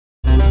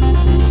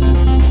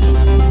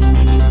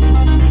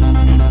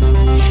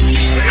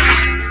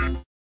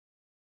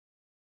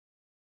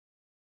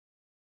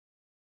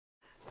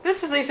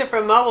this is Lisa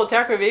from Mobile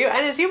Tech Review,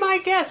 and as you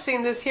might guess,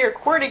 seeing this here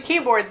QWERTY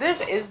keyboard,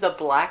 this is the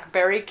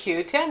BlackBerry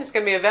Q10. It's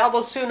going to be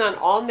available soon on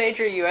all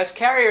major U.S.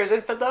 carriers,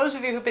 and for those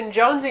of you who've been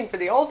jonesing for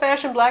the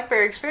old-fashioned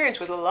BlackBerry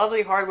experience with a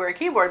lovely hardware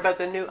keyboard but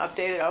the new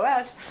updated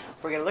OS,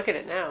 we're going to look at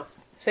it now.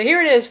 So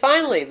here it is,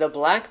 finally, the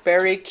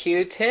BlackBerry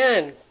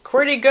Q10.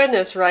 QWERTY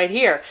goodness right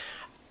here.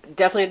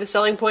 Definitely the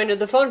selling point of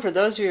the phone for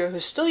those of you who are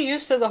still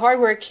used to the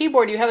hardware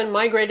keyboard. You haven't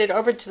migrated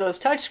over to those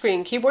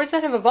touchscreen keyboards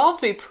that have evolved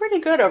to be pretty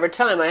good over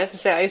time. I have to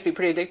say I used to be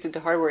pretty addicted to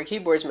hardware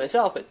keyboards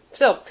myself, but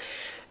still,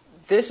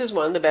 this is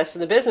one of the best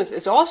in the business.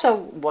 It's also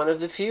one of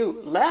the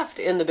few left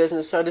in the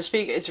business, so to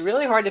speak. It's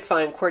really hard to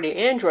find QWERTY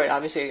Android.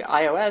 Obviously,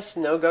 iOS,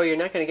 no go. You're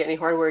not going to get any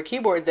hardware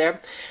keyboard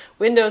there.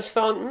 Windows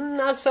Phone,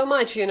 not so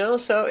much, you know.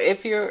 So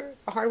if you're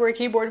a hardware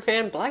keyboard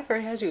fan,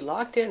 BlackBerry has you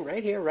locked in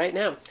right here, right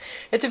now.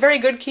 It's a very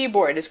good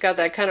keyboard. It's got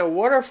that kind of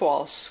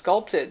waterfall,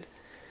 sculpted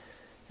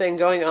thing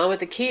going on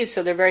with the keys,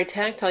 so they're very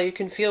tactile. You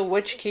can feel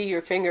which key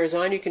your finger is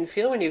on. You can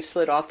feel when you've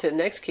slid off to the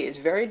next key. It's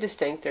very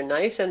distinct. They're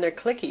nice and they're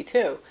clicky,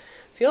 too.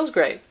 Feels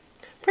great.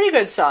 Pretty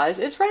good size.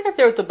 It's right up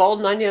there with the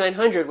Bold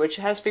 9900, which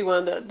has to be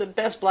one of the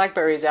best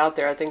BlackBerries out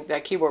there. I think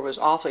that keyboard was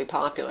awfully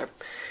popular.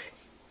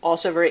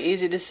 Also very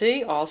easy to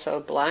see, also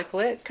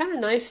blacklit. Kind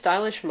of nice,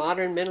 stylish,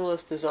 modern,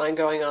 minimalist design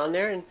going on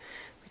there. And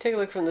if you take a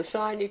look from the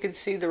side, you can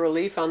see the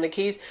relief on the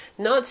keys.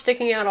 Not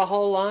sticking out a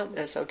whole lot.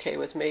 That's okay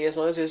with me, as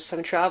long as there's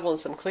some travel and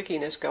some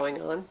clickiness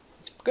going on.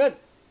 It's good.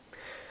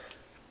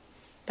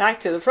 Back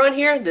to the front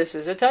here, this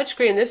is a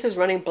touchscreen. This is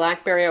running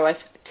BlackBerry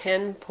OS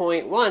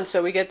 10.1,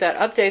 so we get that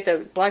update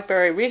that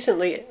BlackBerry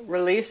recently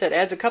released that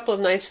adds a couple of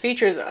nice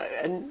features,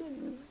 and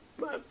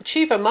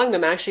chief among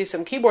them actually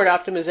some keyboard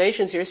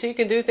optimizations here, so you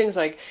can do things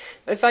like,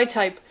 if I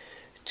type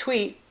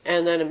tweet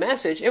and then a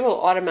message, it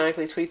will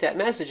automatically tweet that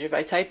message. If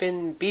I type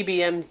in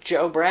BBM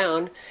Joe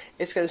Brown,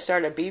 it's going to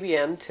start a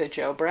BBM to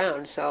Joe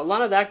Brown. So a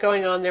lot of that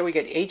going on there. We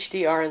get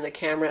HDR in the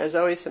camera, as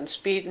always, some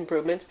speed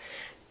improvements,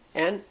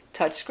 and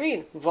touch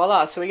screen.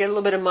 Voila! So we get a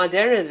little bit of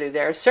modernity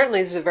there.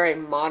 Certainly this is a very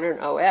modern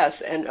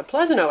OS, and a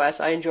pleasant OS.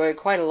 I enjoy it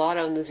quite a lot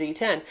on the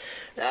Z10.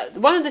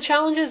 One of the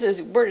challenges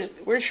is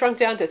we're shrunk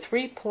down to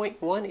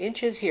 3.1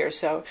 inches here,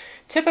 so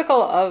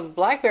typical of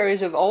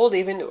BlackBerries of old.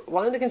 Even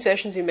one of the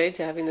concessions you made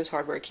to having this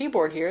hardware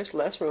keyboard here is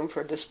less room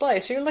for display,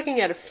 so you're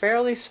looking at a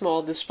fairly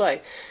small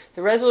display.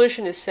 The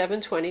resolution is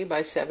 720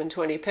 by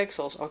 720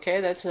 pixels. Okay,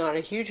 that's not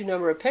a huge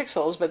number of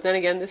pixels, but then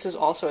again, this is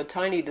also a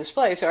tiny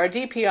display, so our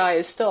DPI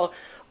is still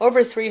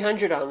over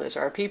 300 on this,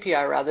 or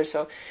PPI rather,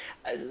 so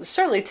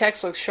certainly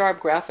text looks sharp,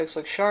 graphics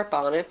look sharp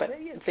on it, but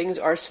things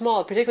are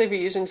small, particularly if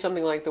you're using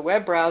something like the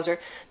web browser.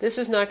 This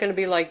is not going to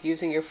be like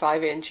using your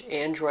 5-inch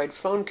Android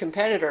phone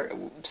competitor.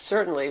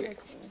 Certainly,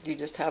 you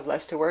just have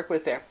less to work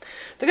with there.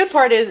 The good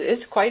part is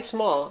it's quite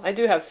small. I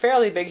do have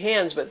fairly big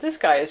hands, but this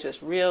guy is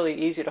just really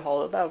easy to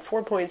hold, about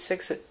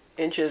 4.6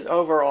 inches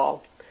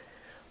overall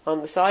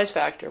on the size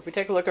factor. If we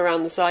take a look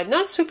around the side,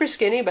 not super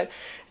skinny, but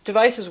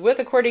devices with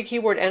a QWERTY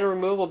keyboard and a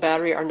removable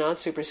battery are not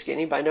super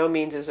skinny. By no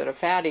means is it a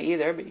fatty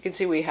either, but you can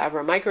see we have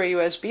our micro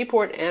USB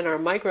port and our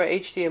micro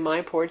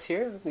HDMI ports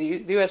here. The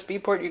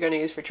USB port you're going to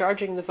use for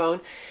charging the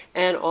phone,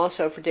 and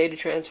also for data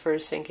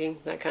transfers, syncing,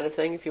 that kind of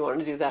thing, if you want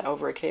to do that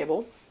over a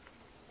cable.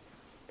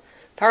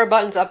 Power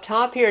buttons up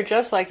top here,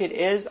 just like it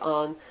is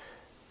on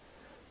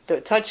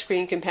the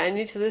touchscreen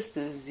companion to this,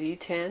 the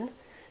Z10.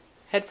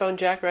 Headphone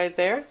jack right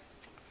there.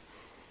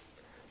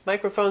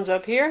 Microphones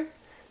up here.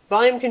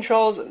 Volume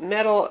controls,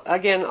 metal,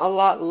 again, a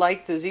lot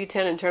like the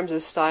Z10 in terms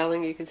of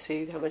styling. You can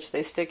see how much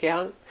they stick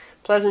out.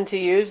 Pleasant to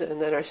use,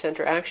 and then our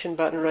center action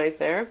button right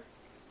there.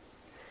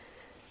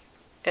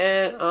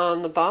 And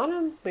on the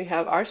bottom, we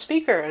have our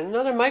speaker and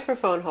another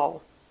microphone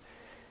hole.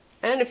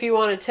 And if you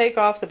want to take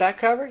off the back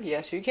cover,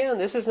 yes, you can.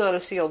 This is not a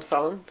sealed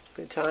phone.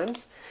 Good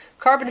times.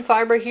 Carbon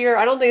fiber here.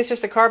 I don't think it's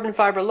just a carbon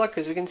fiber look,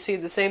 because we can see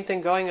the same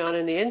thing going on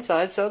in the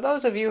inside. So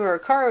those of you who are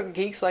car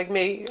geeks like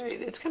me,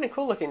 it's kind of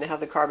cool looking to have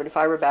the carbon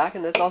fiber back,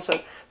 and that's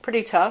also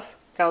pretty tough.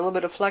 Got a little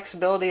bit of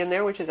flexibility in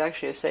there, which is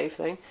actually a safe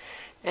thing.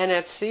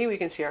 NFC, we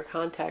can see our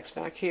contacts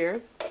back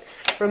here.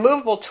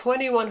 Removable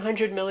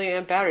 2100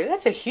 milliamp battery.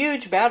 That's a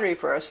huge battery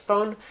for a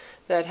phone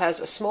that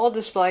has a small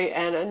display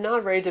and a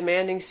not very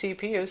demanding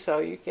CPU, so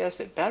you guessed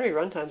it, battery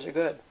runtimes are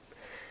good.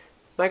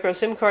 Micro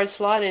SIM card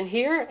slot in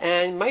here,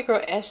 and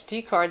micro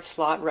SD card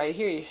slot right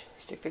here. You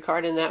stick the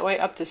card in that way.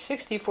 Up to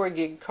 64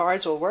 gig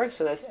cards will work,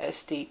 so that's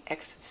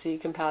SDXC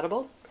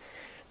compatible.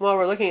 While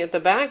we're looking at the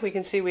back, we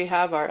can see we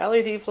have our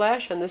LED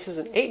flash, and this is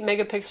an 8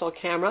 megapixel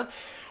camera.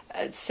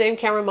 Same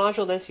camera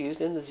module that's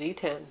used in the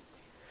Z10. You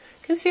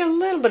can see a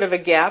little bit of a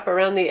gap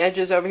around the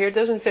edges over here. It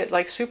doesn't fit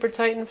like super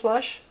tight and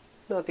flush.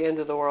 Not the end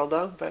of the world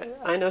though, but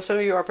I know some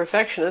of you are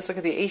perfectionists. Look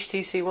at the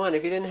HTC One.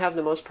 If you didn't have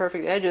the most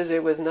perfect edges,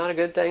 it was not a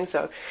good thing.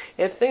 So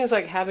if things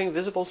like having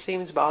visible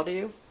seams bother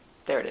you,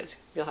 there it is.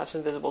 You'll have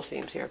some visible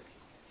seams here.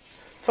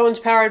 Phone's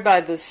powered by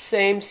the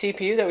same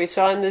CPU that we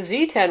saw in the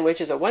Z10, which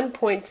is a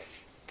 1.5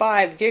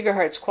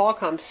 gigahertz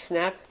Qualcomm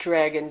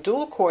Snapdragon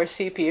dual-core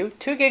CPU,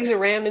 2 gigs of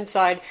RAM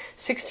inside,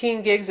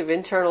 16 gigs of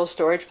internal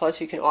storage,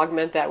 plus you can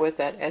augment that with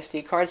that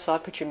SD card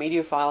slot, put your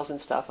media files and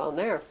stuff on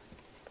there.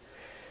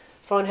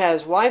 Phone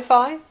has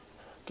Wi-Fi,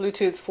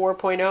 Bluetooth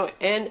 4.0,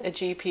 and a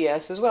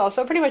GPS as well.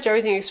 So pretty much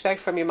everything you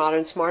expect from your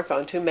modern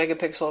smartphone.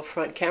 2-megapixel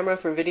front camera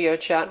for video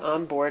chat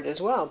on board as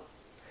well.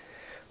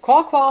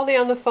 Call quality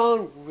on the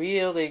phone,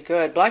 really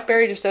good.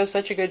 BlackBerry just does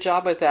such a good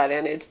job with that,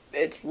 and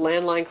it's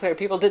landline clear.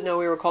 People didn't know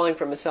we were calling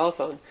from a cell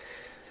phone.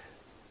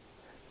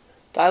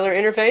 Dialer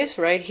interface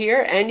right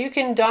here, and you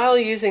can dial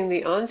using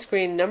the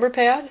on-screen number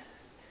pad,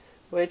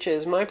 which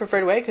is my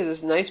preferred way because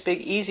it's nice, big,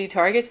 easy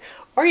targets.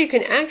 Or you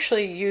can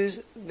actually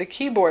use the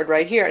keyboard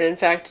right here. And in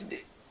fact,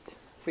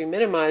 if we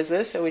minimize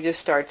this and we just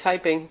start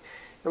typing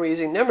and we're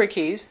using number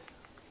keys,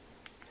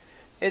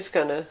 it's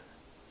going to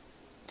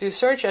do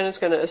search and it's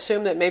going to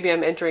assume that maybe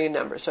I'm entering a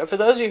number. So for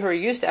those of you who are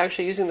used to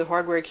actually using the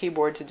hardware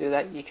keyboard to do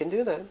that, you can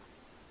do that.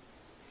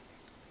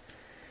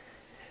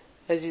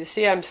 As you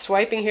see, I'm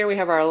swiping here. We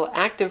have our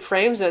active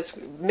frames. That's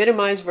a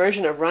minimized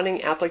version of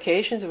running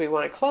applications. If we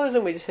want to close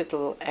them, we just hit the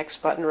little X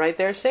button right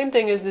there. Same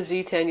thing as the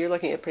Z10. You're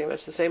looking at pretty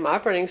much the same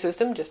operating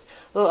system. Just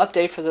a little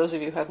update for those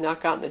of you who have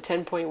not gotten the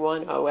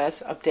 10.1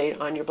 OS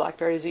update on your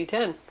BlackBerry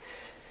Z10.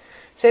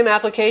 Same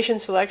application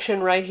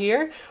selection right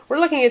here. We're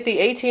looking at the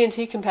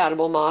AT&T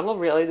compatible model.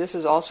 Really, this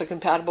is also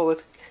compatible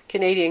with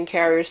Canadian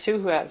carriers too,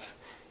 who have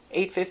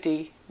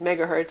 850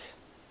 megahertz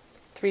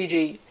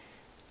 3G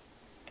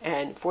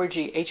and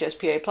 4G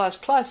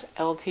HSPA+, plus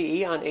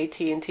LTE on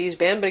AT&T's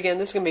band. But again,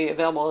 this is going to be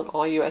available on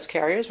all U.S.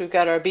 carriers. We've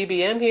got our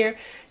BBM here,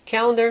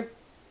 calendar.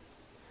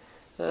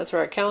 That's what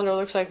our calendar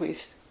looks like.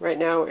 Right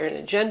now we're in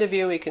agenda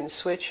view. We can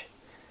switch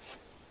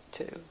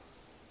to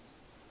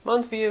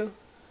month view,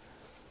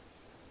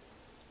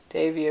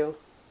 day view,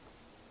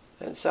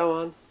 and so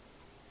on.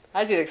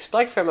 As you'd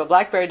expect from a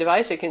BlackBerry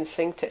device, it can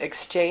sync to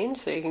Exchange,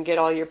 so you can get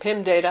all your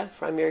PIM data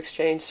from your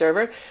Exchange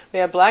server. We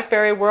have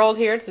BlackBerry World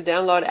here to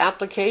download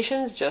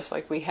applications, just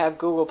like we have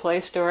Google Play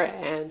Store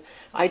and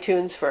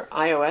iTunes for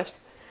iOS.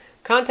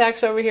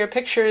 Contacts over here,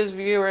 pictures,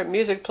 viewer,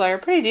 music player,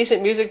 pretty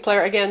decent music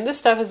player. Again, this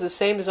stuff is the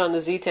same as on the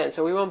Z10,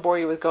 so we won't bore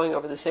you with going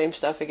over the same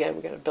stuff again.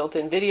 We've got a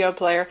built-in video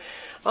player.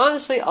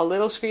 Honestly, a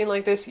little screen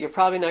like this, you're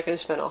probably not going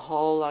to spend a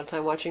whole lot of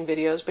time watching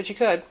videos, but you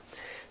could.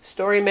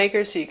 Story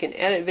Maker, so you can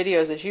edit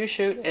videos as you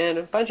shoot, and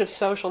a bunch of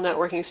social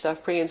networking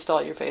stuff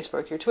pre-installed, your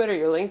Facebook, your Twitter,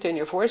 your LinkedIn,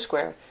 your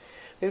Foursquare.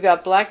 We've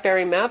got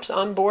BlackBerry Maps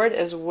on board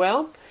as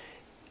well.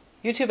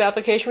 YouTube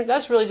application,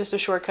 that's really just a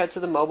shortcut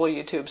to the mobile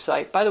YouTube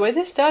site. By the way,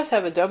 this does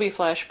have Adobe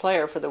Flash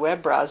Player for the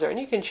web browser, and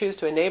you can choose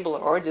to enable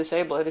it or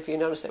disable it if you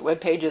notice that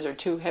web pages are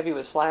too heavy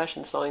with Flash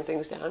and slowing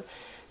things down.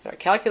 We've got our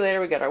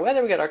calculator, we've got our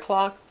weather, we've got our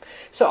clock.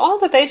 So all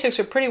the basics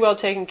are pretty well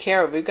taken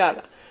care of. We've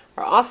got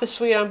our Office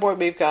suite on board,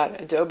 we've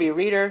got Adobe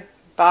Reader,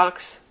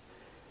 Box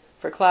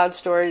for cloud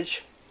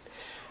storage.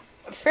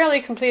 A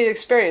fairly complete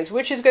experience,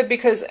 which is good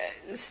because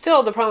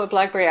still the problem with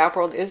BlackBerry App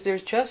World is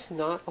there's just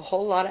not a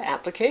whole lot of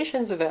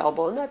applications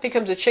available, and that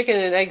becomes a chicken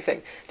and egg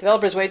thing.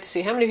 Developers wait to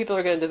see how many people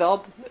are going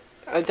to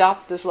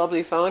adopt this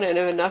lovely phone, and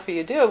if enough of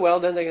you do, well,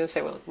 then they're going to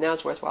say, well, now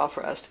it's worthwhile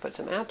for us to put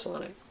some apps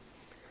on it.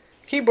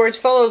 Keyboard's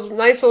full of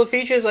nice little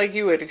features like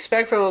you would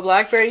expect from a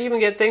BlackBerry. You even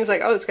get things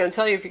like, it's going to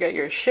tell you if you got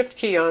your Shift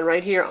key on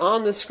right here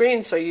on the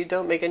screen, so you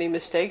don't make any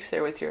mistakes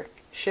there with your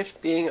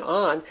Shift being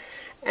on.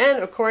 And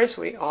of course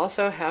we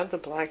also have the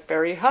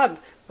BlackBerry Hub,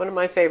 one of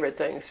my favorite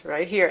things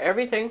right here.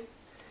 Everything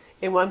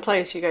in one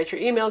place. You got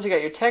your emails, you got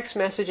your text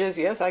messages.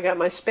 Yes, I got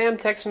my spam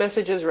text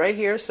messages right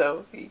here,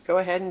 so go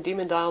ahead and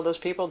demon dial those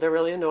people. They're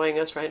really annoying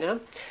us right now.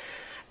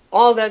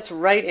 All that's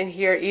right in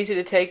here, easy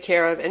to take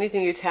care of.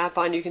 Anything you tap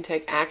on, you can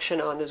take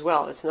action on as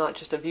well. It's not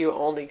just a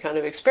view-only kind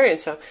of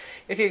experience. So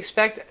if you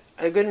expect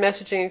a good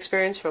messaging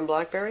experience from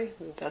BlackBerry,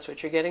 that's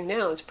what you're getting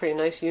now. It's a pretty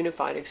nice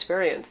unified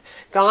experience.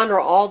 Gone are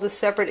all the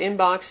separate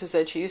inboxes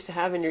that you used to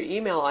have in your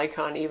email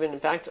icon even. In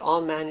fact, it's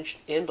all managed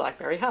in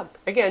BlackBerry Hub.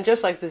 Again,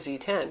 just like the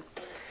Z10.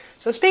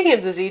 So speaking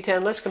of the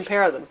Z10, let's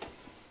compare them.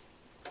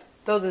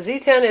 Though the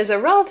Z10 is a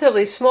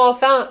relatively small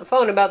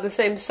phone, about the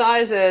same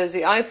size as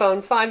the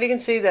iPhone 5, you can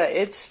see that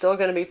it's still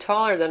going to be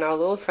taller than our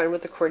little friend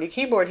with the QWERTY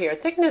keyboard here.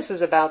 Thickness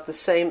is about the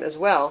same as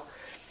well.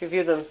 If you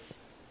view them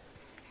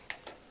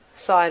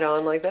side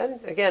on like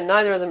that. Again,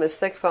 neither of them is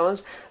thick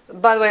phones.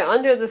 By the way,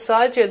 under the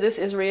sides here, this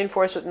is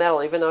reinforced with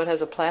metal, even though it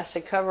has a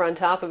plastic cover on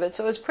top of it,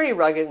 so it's pretty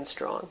rugged and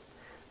strong.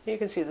 You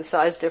can see the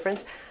size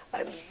difference.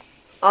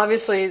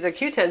 Obviously, the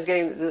Q10 is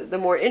getting the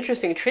more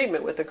interesting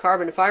treatment with the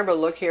carbon fiber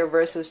look here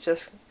versus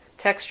just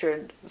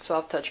textured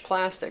soft touch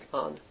plastic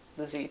on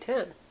the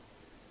Z10.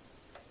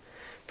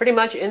 Pretty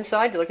much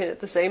inside, you're looking at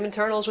the same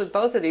internals with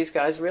both of these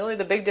guys. Really,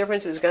 the big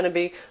difference is going to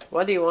be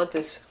whether you want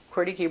this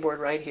QWERTY keyboard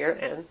right here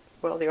and,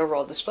 well, the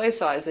overall display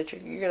size that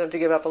you're going to have to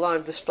give up a lot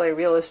of display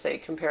real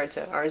estate compared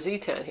to our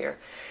Z10 here.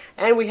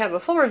 And we have a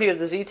full review of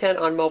the Z10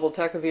 on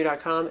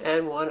mobiletechreview.com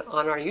and one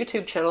on our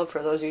YouTube channel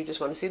for those of you who just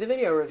want to see the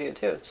video review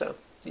too. So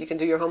you can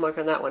do your homework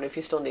on that one if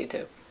you still need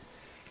to.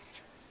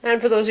 And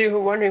for those of you who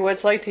are wondering what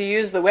it's like to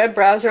use the web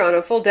browser on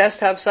a full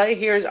desktop site,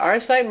 here's our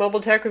site,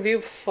 Mobile Tech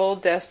Review, full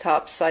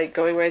desktop site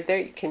going right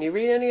there. Can you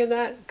read any of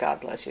that?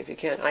 God bless you if you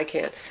can. I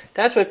can't.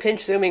 That's what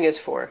pinch zooming is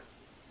for.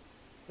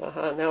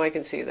 Now I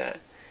can see that.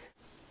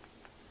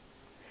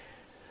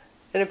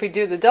 And if we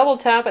do the double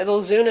tap,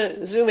 it'll zoom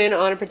in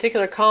on a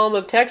particular column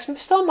of text.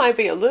 Still might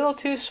be a little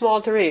too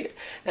small to read.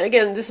 And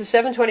again, this is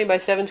 720 by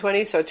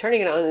 720, so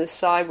turning it on this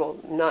side will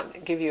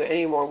not give you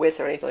any more width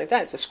or anything like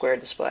that. It's a square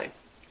display.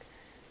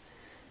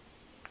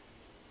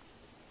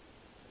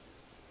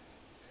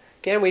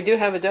 Again, we do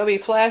have Adobe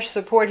Flash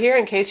support here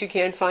in case you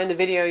can't find the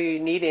video you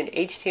need in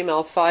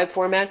HTML5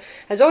 format.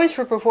 As always,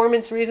 for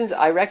performance reasons,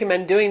 I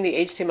recommend doing the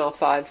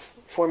HTML5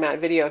 format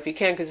video if you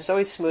can, because it's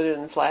always smoother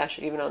than Flash,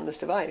 even on this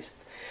device.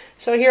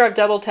 So here I've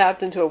double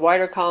tapped into a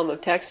wider column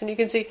of text, and you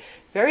can see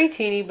very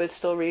teeny but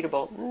still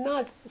readable.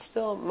 Not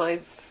still my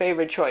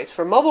favorite choice.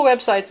 For mobile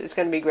websites, it's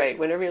going to be great.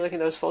 Whenever you're looking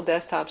at those full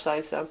desktop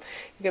sites, though,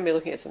 you're going to be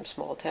looking at some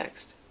small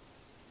text.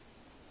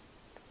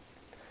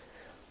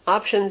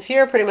 Options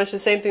here, pretty much the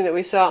same thing that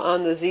we saw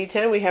on the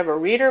Z10. We have a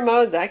reader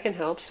mode. That can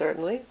help,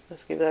 certainly.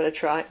 Let's give that a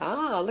try.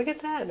 Ah, look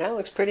at that. That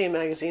looks pretty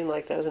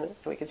magazine-like, doesn't it?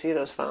 We can see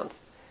those fonts.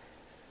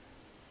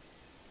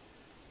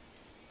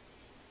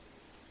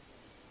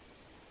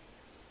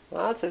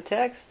 Lots of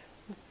text.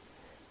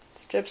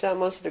 Strips out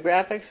most of the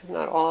graphics,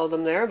 not all of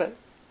them there, but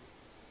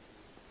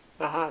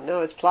aha,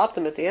 no, it's plopped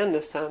them at the end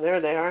this time. There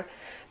they are.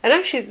 And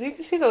actually, you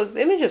can see those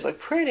images look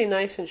pretty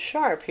nice and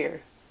sharp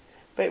here.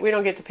 But we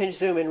don't get to pinch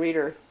zoom in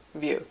reader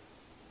view.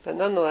 But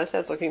nonetheless,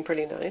 that's looking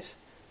pretty nice.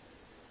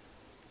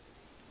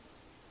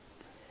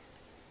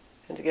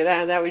 And to get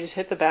out of that, we just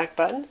hit the back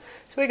button.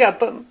 So we got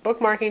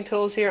bookmarking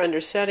tools here under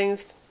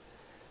settings.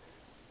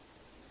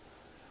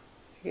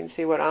 You can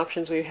see what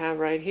options we have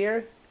right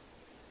here.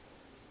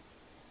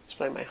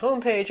 Display my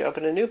home page,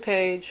 open a new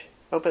page,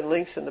 open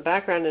links in the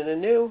background in a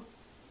new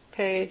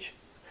page.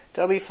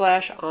 Adobe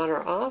Flash on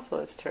or off.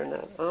 Let's turn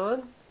that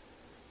on.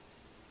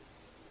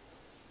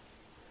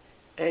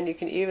 And you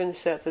can even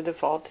set the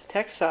default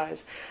text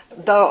size.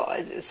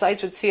 Though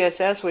sites with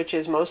CSS, which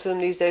is most of them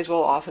these days,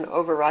 will often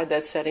override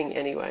that setting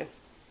anyway.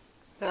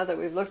 Now that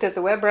we've looked at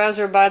the web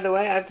browser, by the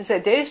way, I have to say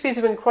data speeds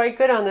have been quite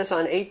good on this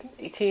on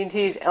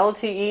AT&T's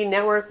LTE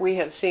network. We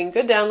have seen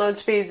good download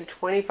speeds,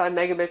 25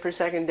 megabit per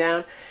second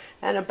down,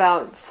 and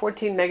about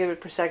 14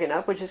 megabit per second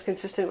up, which is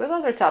consistent with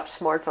other top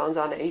smartphones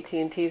on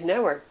AT&T's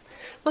network.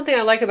 One thing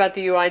I like about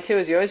the UI too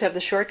is you always have the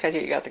shortcut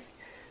here. You got the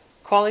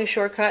calling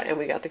shortcut and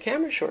we got the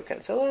camera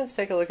shortcut. So let's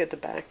take a look at the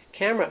back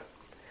camera.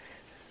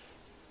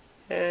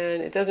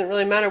 And it doesn't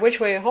really matter which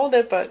way you hold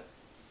it, but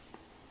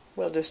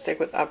we'll just stick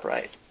with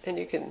upright. And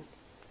you can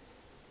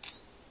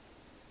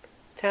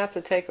tap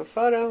to take a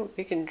photo.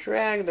 You can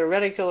drag the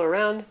reticle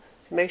around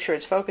to make sure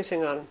it's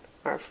focusing on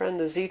our friend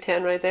the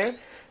Z10 right there.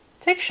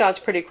 Take shots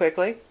pretty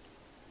quickly.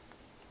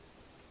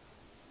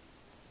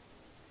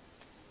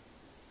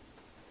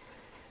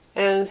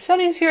 And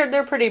settings here,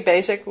 they're pretty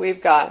basic.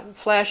 We've got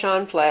flash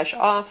on, flash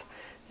off,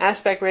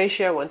 aspect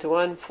ratio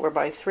 1:1,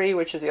 4:3,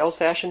 which is the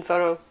old-fashioned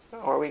photo,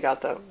 or we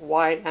got the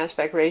wide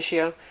aspect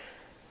ratio.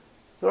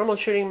 Normal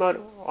shooting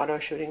mode, auto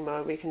shooting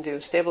mode. We can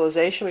do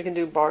stabilization, we can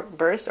do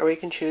burst, or we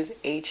can choose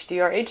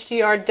HDR.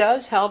 HDR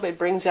does help. It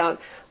brings out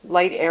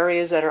light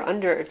areas that are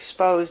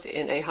underexposed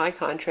in a high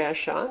contrast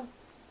shot.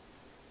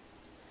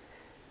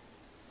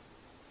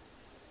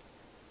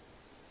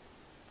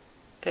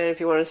 And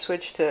if you want to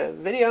switch to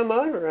video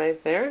mode,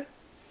 right there,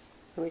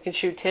 we can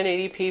shoot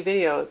 1080p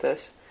video with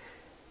this.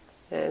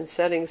 And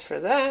settings for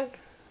that,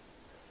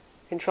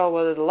 control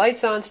whether the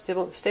light's on,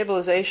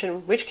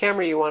 stabilization, which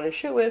camera you want to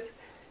shoot with,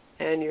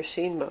 and your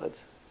scene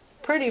modes.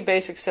 Pretty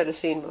basic set of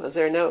scene modes.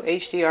 There are no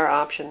HDR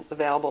option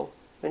available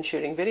when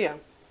shooting video.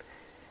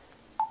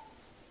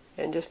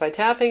 And just by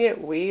tapping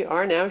it, we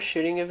are now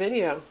shooting a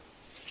video.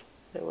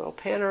 And we'll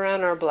pan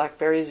around our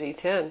BlackBerry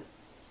Z10.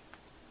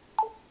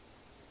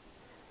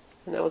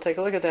 And now we'll take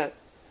a look at that.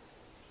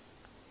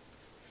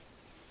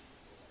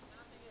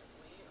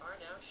 We are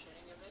now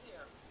shooting a video.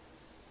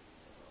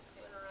 We'll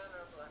pan around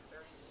our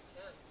BlackBerry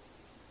Z10.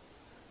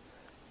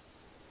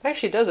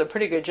 Actually does a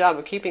pretty good job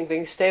of keeping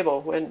things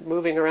stable when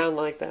moving around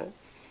like that.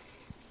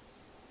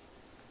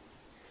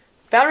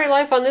 Battery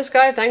life on this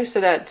guy, thanks to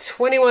that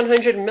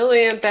 2100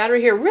 milliamp battery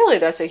here, really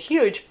that's a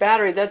huge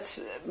battery. That's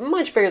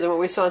much bigger than what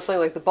we saw on something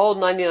like the Bold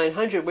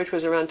 9900, which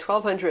was around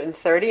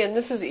 1230, and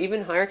this is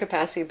even higher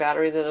capacity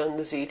battery than on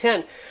the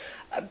Z10.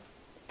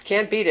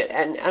 Can't beat it.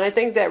 And I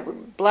think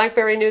that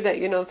BlackBerry knew that,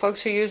 you know,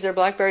 folks who use their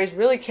BlackBerries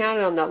really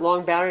counted on that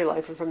long battery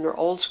life from their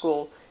old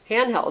school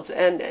handhelds.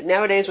 And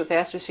nowadays with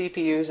faster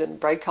CPUs and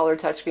bright color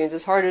touchscreens,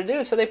 it's harder to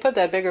do, so they put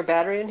that bigger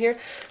battery in here.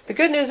 The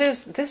good news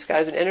is this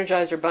guy's an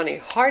Energizer Bunny,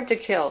 hard to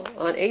kill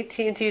on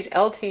AT&T's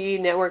LTE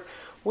network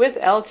with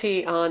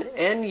LTE on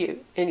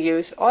and in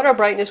use. Auto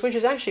brightness, which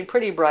is actually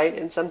pretty bright,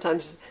 and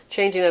sometimes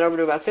changing that over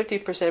to about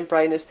 50%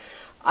 brightness.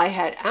 I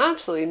had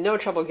absolutely no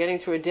trouble getting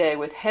through a day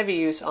with heavy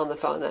use on the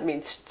phone. That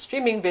means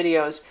streaming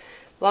videos,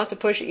 lots of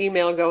push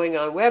email going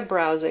on, web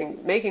browsing,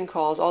 making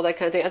calls, all that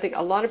kind of thing. I think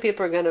a lot of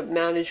people are going to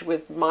manage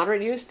with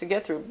moderate use to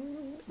get through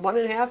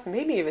 1.5,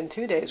 maybe even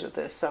 2 days with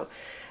this. So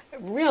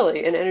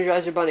really an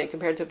Energizer Bunny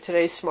compared to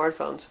today's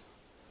smartphones.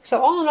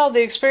 So all in all,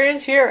 the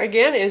experience here,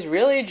 again, is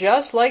really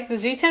just like the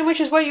Z10,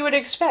 which is what you would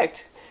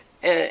expect.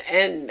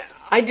 And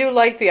I do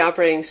like the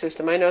operating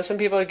system. I know some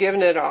people are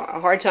giving it a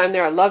hard time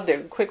there. I love the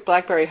quick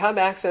BlackBerry Hub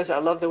access. I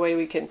love the way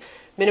we can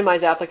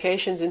minimize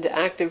applications into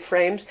active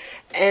frames.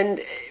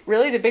 And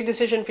really the big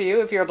decision for you,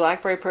 if you're a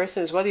BlackBerry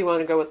person, is whether you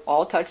want to go with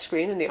all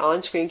touchscreen and the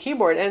on-screen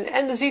keyboard.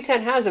 And the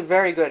Z10 has a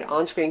very good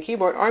on-screen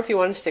keyboard, or if you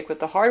want to stick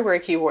with the hardware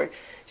keyboard.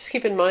 Just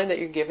keep in mind that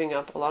you're giving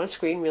up a lot of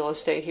screen real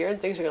estate here,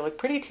 and things are going to look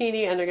pretty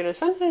teeny, and they're going to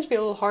sometimes be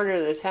a little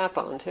harder to tap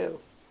on, too.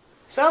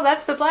 So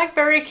that's the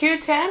BlackBerry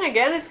Q10.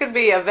 Again, it's going to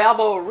be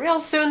available real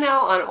soon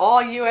now on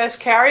all U.S.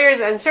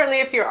 carriers. And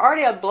certainly if you're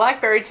already a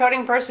BlackBerry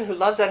toting person who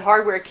loves that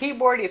hardware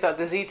keyboard, you thought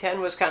the Z10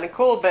 was kind of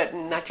cool, but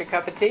not your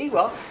cup of tea,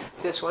 well,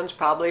 this one's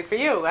probably for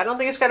you. I don't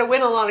think it's going to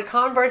win a lot of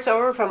converts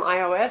over from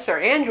iOS or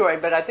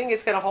Android, but I think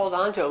it's going to hold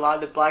on to a lot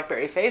of the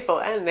BlackBerry faithful,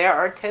 and there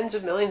are tens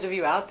of millions of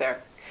you out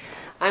there.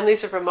 I'm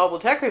Lisa from Mobile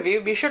Tech Review.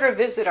 Be sure to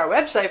visit our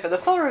website for the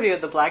full review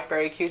of the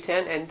BlackBerry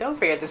Q10, and don't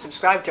forget to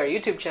subscribe to our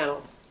YouTube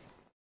channel.